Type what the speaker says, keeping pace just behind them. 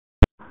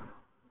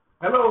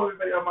Hello,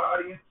 everybody on my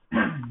audience.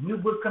 New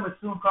book coming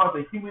soon called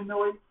The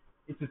Humanoid.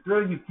 It's a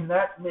thrill you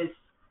cannot miss.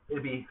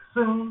 It'll be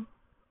soon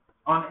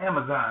on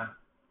Amazon.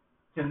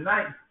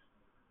 Tonight,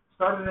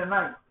 starting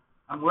tonight,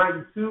 I'm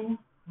writing two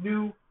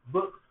new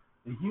books.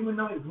 The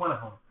Humanoid is one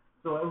of them.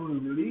 So it will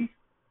be released.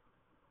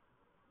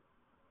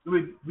 It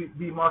will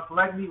be most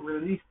likely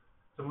released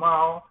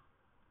tomorrow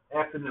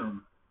afternoon.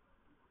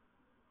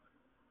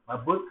 My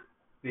book,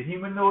 The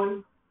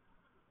Humanoid,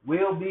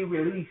 will be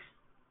released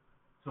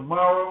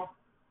tomorrow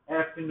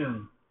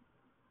afternoon.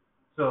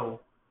 So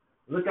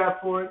look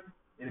out for it.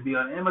 It'll be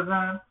on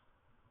Amazon.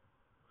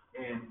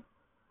 And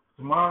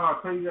tomorrow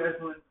I'll tell you guys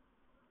when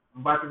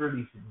I'm about to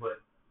release it. But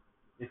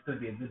it's gonna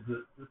be a good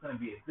book. It's gonna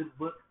be a good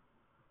book.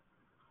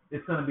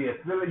 It's gonna be a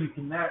thriller you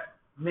cannot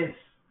miss.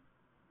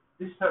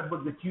 This is the type of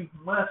book that you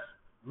must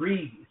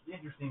read. It's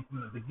interesting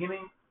from the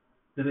beginning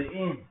to the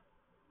end.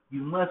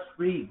 You must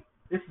read.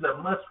 This is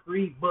a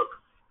must-read book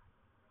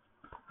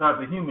called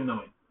The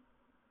Humanoid.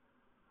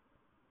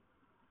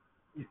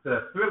 It's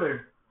a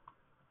thriller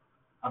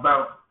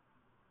about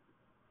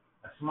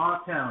a small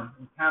town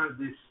encountered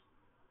this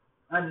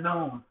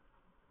unknown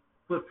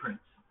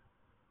footprints.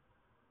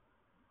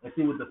 And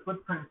see, with the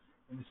footprints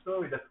in the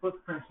story, the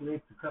footprints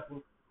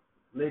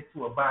led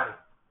to a body,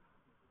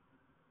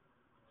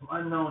 some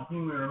unknown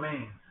human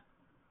remains.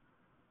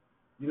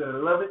 You're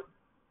gonna love it.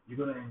 You're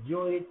gonna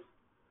enjoy it.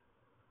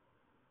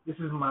 This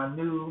is my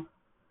new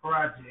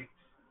project.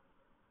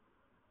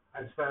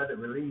 I decided to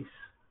release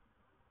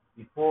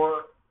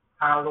before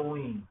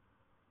Halloween.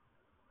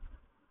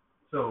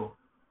 So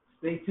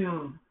stay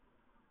tuned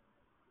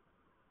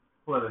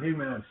for the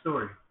human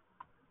story.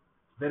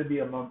 That'll be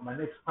my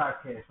next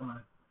podcast. I'm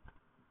gonna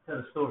tell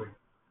the story,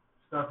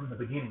 start from the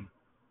beginning,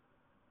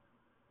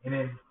 and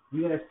then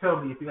you guys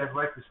tell me if you guys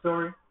like the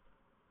story.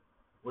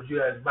 Would you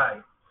guys buy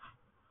it?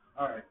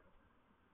 All right.